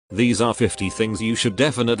These are 50 things you should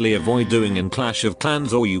definitely avoid doing in Clash of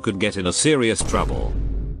Clans or you could get in a serious trouble.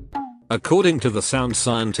 According to the Sound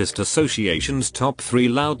Scientist Association's top 3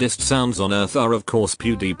 loudest sounds on earth are of course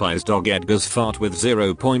PewDiePie's dog Edgar's fart with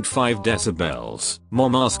 0.5 decibels,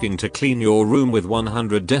 mom asking to clean your room with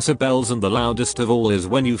 100 decibels, and the loudest of all is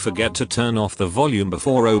when you forget to turn off the volume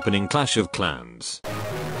before opening Clash of Clans.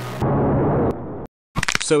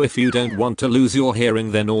 So if you don't want to lose your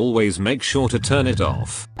hearing, then always make sure to turn it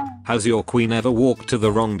off. Has your queen ever walked to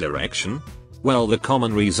the wrong direction? Well, the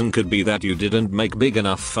common reason could be that you didn't make big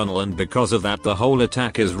enough funnel, and because of that the whole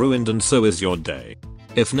attack is ruined and so is your day.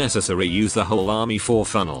 If necessary, use the whole army for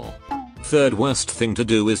funnel. Third worst thing to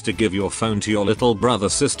do is to give your phone to your little brother,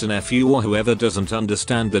 sister, nephew or whoever doesn't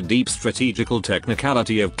understand the deep strategical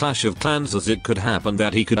technicality of Clash of Clans, as it could happen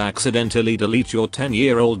that he could accidentally delete your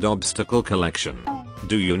 10-year-old obstacle collection.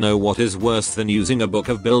 Do you know what is worse than using a book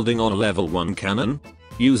of building on a level 1 cannon?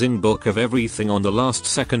 Using book of everything on the last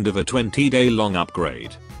second of a 20-day long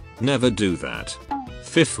upgrade. Never do that.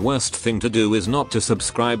 Fifth worst thing to do is not to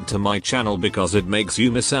subscribe to my channel, because it makes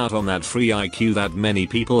you miss out on that free IQ that many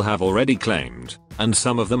people have already claimed, and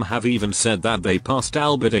some of them have even said that they passed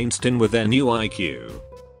Albert Einstein with their new IQ.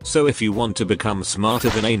 So if you want to become smarter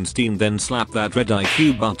than Einstein, then slap that red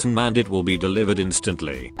IQ button and it will be delivered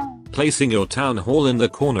instantly. Placing your town hall in the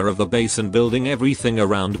corner of the base and building everything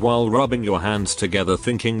around while rubbing your hands together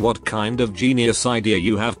thinking what kind of genius idea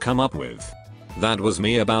you have come up with. That was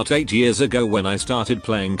me about 8 years ago when I started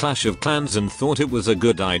playing Clash of Clans and thought it was a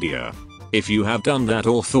good idea. If you have done that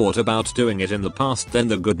or thought about doing it in the past, then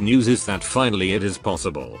the good news is that finally it is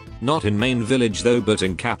possible. Not in main village though, but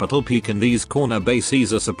in Capital Peak, and these corner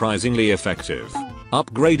bases are surprisingly effective.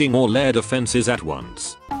 Upgrading all layer defenses at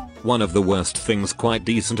once. One of the worst things quite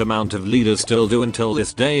decent amount of leaders still do until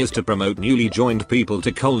this day is to promote newly joined people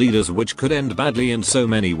to co-leaders, which could end badly in so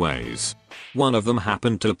many ways. One of them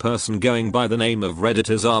happened to a person going by the name of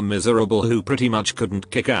Redditors Are Miserable, who pretty much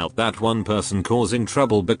couldn't kick out that one person causing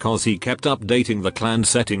trouble because he kept updating the clan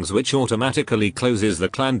settings, which automatically closes the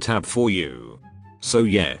clan tab for you. So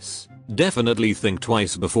yes, definitely think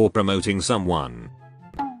twice before promoting someone.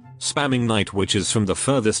 Spamming night witches from the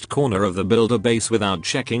furthest corner of the builder base without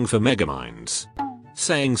checking for megamines.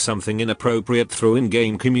 Saying something inappropriate through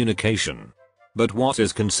in-game communication. But what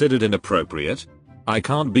is considered inappropriate? I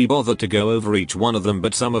can't be bothered to go over each one of them,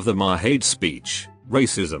 but some of them are hate speech,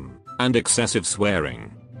 racism, and excessive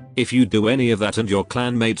swearing. If you do any of that and your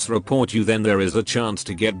clanmates report you, then there is a chance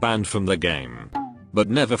to get banned from the game. But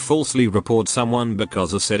never falsely report someone,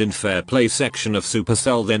 because as said in Fair Play section of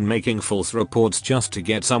Supercell, then making false reports just to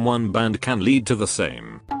get someone banned can lead to the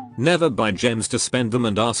same. Never buy gems to spend them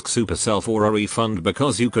and ask Supercell for a refund,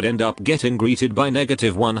 because you could end up getting greeted by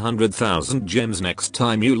negative 100,000 gems next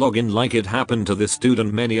time you log in, like it happened to this dude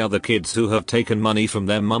and many other kids who have taken money from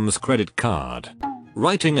their mum's credit card.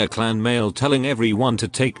 Writing a clan mail telling everyone to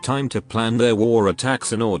take time to plan their war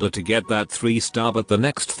attacks in order to get that 3-star, but the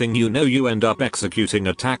next thing you know you end up executing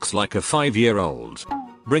attacks like a 5-year-old.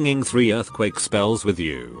 Bringing 3 earthquake spells with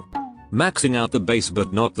you. Maxing out the base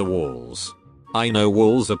but not the walls. I know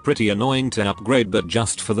walls are pretty annoying to upgrade, but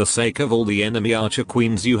just for the sake of all the enemy archer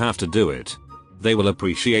queens you have to do it. They will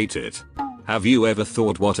appreciate it. Have you ever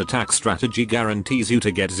thought what attack strategy guarantees you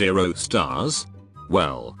to get 0 stars?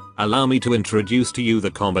 Well, allow me to introduce to you the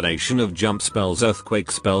combination of jump spells, earthquake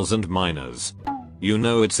spells and miners. You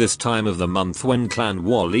know it's this time of the month when Clan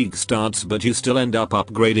War League starts, but you still end up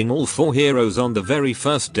upgrading all 4 heroes on the very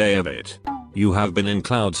first day of it. You have been in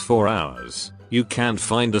clouds for hours. You can't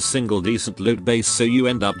find a single decent loot base, so you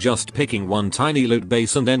end up just picking one tiny loot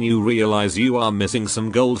base, and then you realize you are missing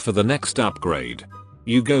some gold for the next upgrade.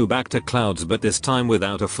 You go back to clouds, but this time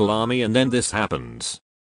without a full army, and then this happens.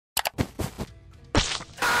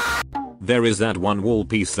 There is that one wall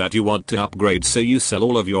piece that you want to upgrade, so you sell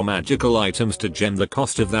all of your magical items to gem the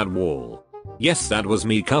cost of that wall. Yes, that was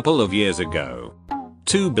me couple of years ago.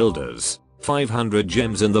 2 builders, 500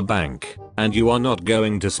 gems in the bank, and you are not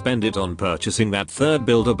going to spend it on purchasing that 3rd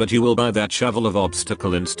builder, but you will buy that shovel of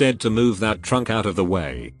obstacle instead to move that trunk out of the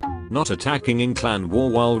way. Not attacking in clan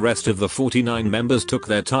war while rest of the 49 members took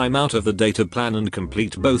their time out of the day to plan and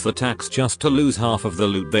complete both attacks just to lose half of the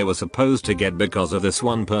loot they were supposed to get because of this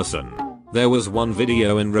one person. There was one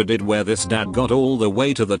video in Reddit where this dad got all the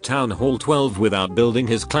way to the Town Hall 12 without building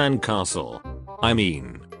his clan castle. I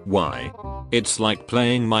mean, why? It's like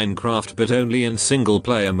playing Minecraft but only in single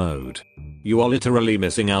player mode. You are literally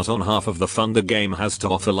missing out on half of the fun the game has to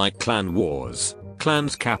offer, like clan wars,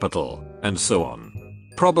 clans capital, and so on.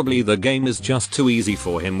 Probably the game is just too easy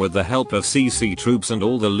for him with the help of CC troops and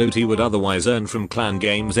all the loot he would otherwise earn from clan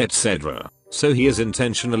games, etc. So he is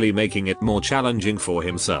intentionally making it more challenging for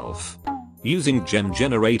himself. Using gem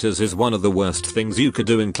generators is one of the worst things you could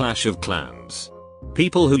do in Clash of Clans.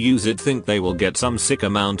 People who use it think they will get some sick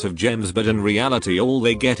amount of gems, but in reality all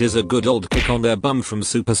they get is a good old kick on their bum from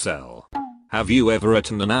Supercell. Have you ever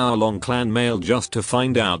written an hour-long clan mail just to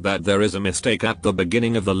find out that there is a mistake at the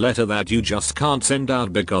beginning of the letter that you just can't send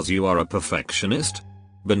out because you are a perfectionist?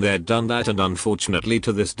 Been there, done that, and unfortunately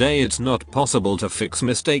to this day it's not possible to fix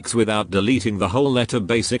mistakes without deleting the whole letter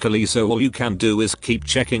basically, so all you can do is keep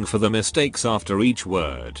checking for the mistakes after each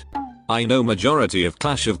word. I know majority of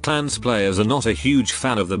Clash of Clans players are not a huge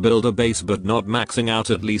fan of the builder base, but not maxing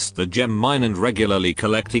out at least the gem mine and regularly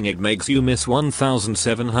collecting it makes you miss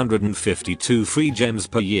 1,752 free gems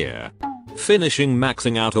per year. Finishing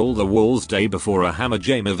maxing out all the walls day before a Hammer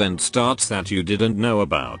Jam event starts that you didn't know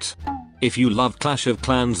about. If you love Clash of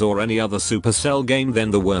Clans or any other Supercell game,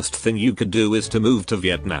 then the worst thing you could do is to move to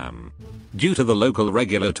Vietnam. Due to the local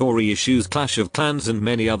regulatory issues, Clash of Clans and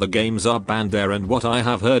many other games are banned there, and what I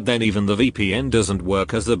have heard, then even the VPN doesn't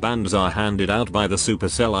work as the bans are handed out by the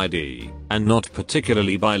Supercell ID, and not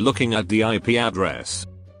particularly by looking at the IP address.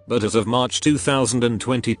 But as of March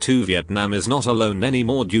 2022, Vietnam is not alone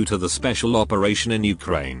anymore due to the special operation in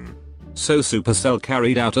Ukraine. So Supercell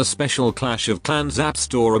carried out a special Clash of Clans App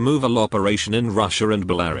Store removal operation in Russia and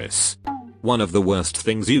Belarus. One of the worst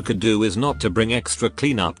things you could do is not to bring extra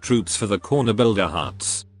cleanup troops for the corner builder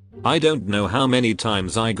huts. I don't know how many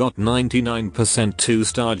times I got 99%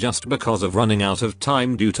 2-star just because of running out of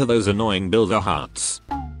time due to those annoying builder huts.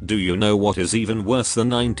 Do you know what is even worse than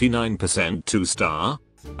 99% 2-star?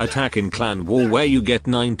 Attack in Clan War, where you get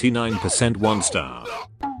 99% 1-star.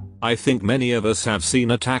 I think many of us have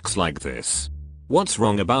seen attacks like this. What's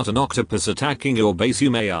wrong about an octopus attacking your base,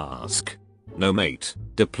 you may ask? No mate,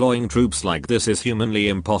 deploying troops like this is humanly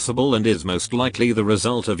impossible and is most likely the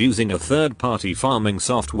result of using a third-party farming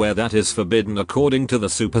software that is forbidden according to the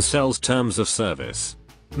Supercell's terms of service.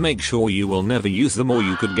 Make sure you will never use them or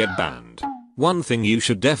you could get banned. One thing you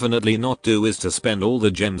should definitely not do is to spend all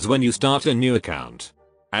the gems when you start a new account.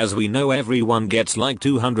 As we know, everyone gets like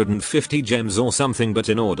 250 gems or something, but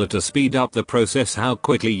in order to speed up the process how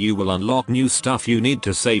quickly you will unlock new stuff, you need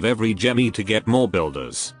to save every gem to get more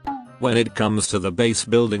builders. When it comes to the base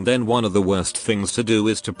building, then one of the worst things to do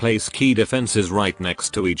is to place key defenses right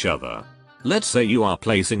next to each other. Let's say you are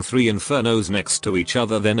placing 3 infernos next to each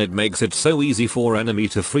other, then it makes it so easy for enemy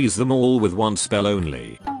to freeze them all with one spell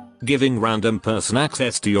only. Giving random person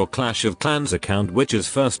access to your Clash of Clans account, which is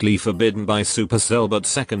firstly forbidden by Supercell, but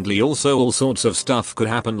secondly also all sorts of stuff could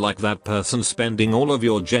happen, like that person spending all of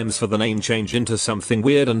your gems for the name change into something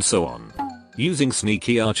weird and so on. Using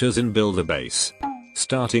sneaky archers in builder base.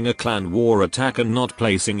 Starting a clan war attack and not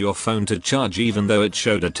placing your phone to charge even though it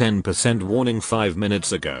showed a 10% warning 5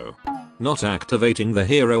 minutes ago. Not activating the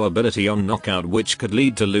hero ability on knockout, which could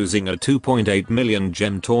lead to losing a 2.8 million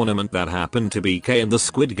gem tournament that happened to BK in the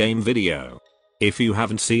Squid Game video. If you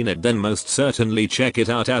haven't seen it, then most certainly check it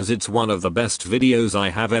out, as it's one of the best videos I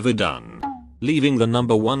have ever done. Leaving the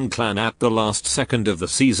number 1 clan at the last second of the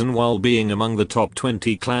season while being among the top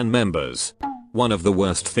 20 clan members. One of the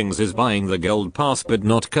worst things is buying the gold pass but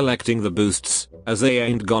not collecting the boosts, as they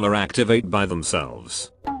ain't gonna activate by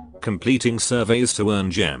themselves. Completing surveys to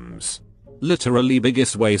earn gems. Literally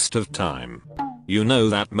biggest waste of time. You know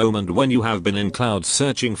that moment when you have been in clouds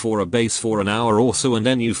searching for a base for an hour or so, and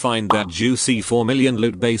then you find that juicy 4 million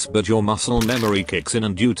loot base, but your muscle memory kicks in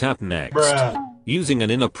and you tap next. Using an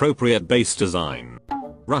inappropriate base design.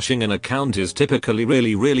 Rushing an account is typically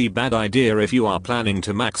really bad idea if you are planning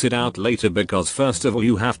to max it out later, because first of all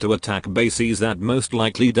you have to attack bases that most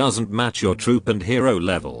likely doesn't match your troop and hero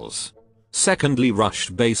levels. Secondly,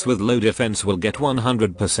 rushed base with low defense will get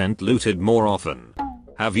 100% looted more often.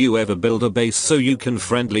 Have you ever built a base so you can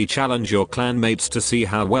friendly challenge your clanmates to see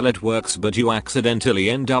how well it works, but you accidentally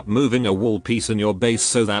end up moving a wall piece in your base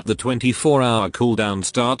so that the 24-hour cooldown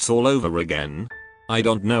starts all over again? I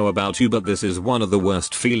don't know about you, but this is one of the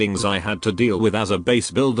worst feelings I had to deal with as a base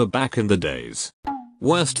builder back in the days.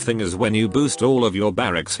 Worst thing is when you boost all of your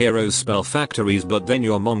barracks heroes spell factories, but then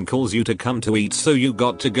your mom calls you to come to eat, so you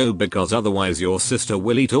got to go because otherwise your sister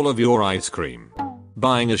will eat all of your ice cream.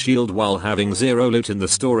 Buying a shield while having 0 loot in the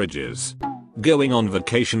storages. Going on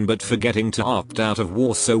vacation but forgetting to opt out of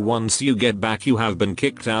war, so once you get back you have been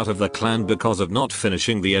kicked out of the clan because of not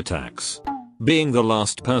finishing the attacks. Being the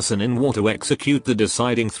last person in war to execute the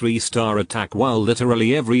deciding 3-star attack while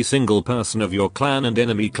literally every single person of your clan and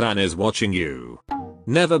enemy clan is watching you.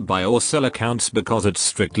 Never buy or sell accounts because it's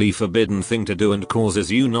strictly forbidden thing to do and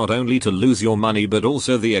causes you not only to lose your money but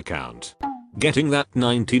also the account. Getting that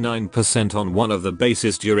 99% on one of the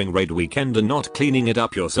bases during raid weekend and not cleaning it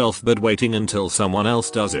up yourself but waiting until someone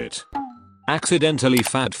else does it. Accidentally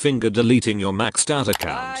fat finger deleting your maxed out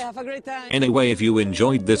account. Bye, have a great time. Anyway, if you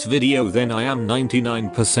enjoyed this video, then I am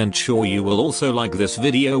 99% sure you will also like this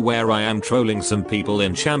video where I am trolling some people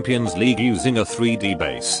in Champions League using a 3D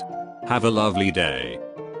base. Have a lovely day.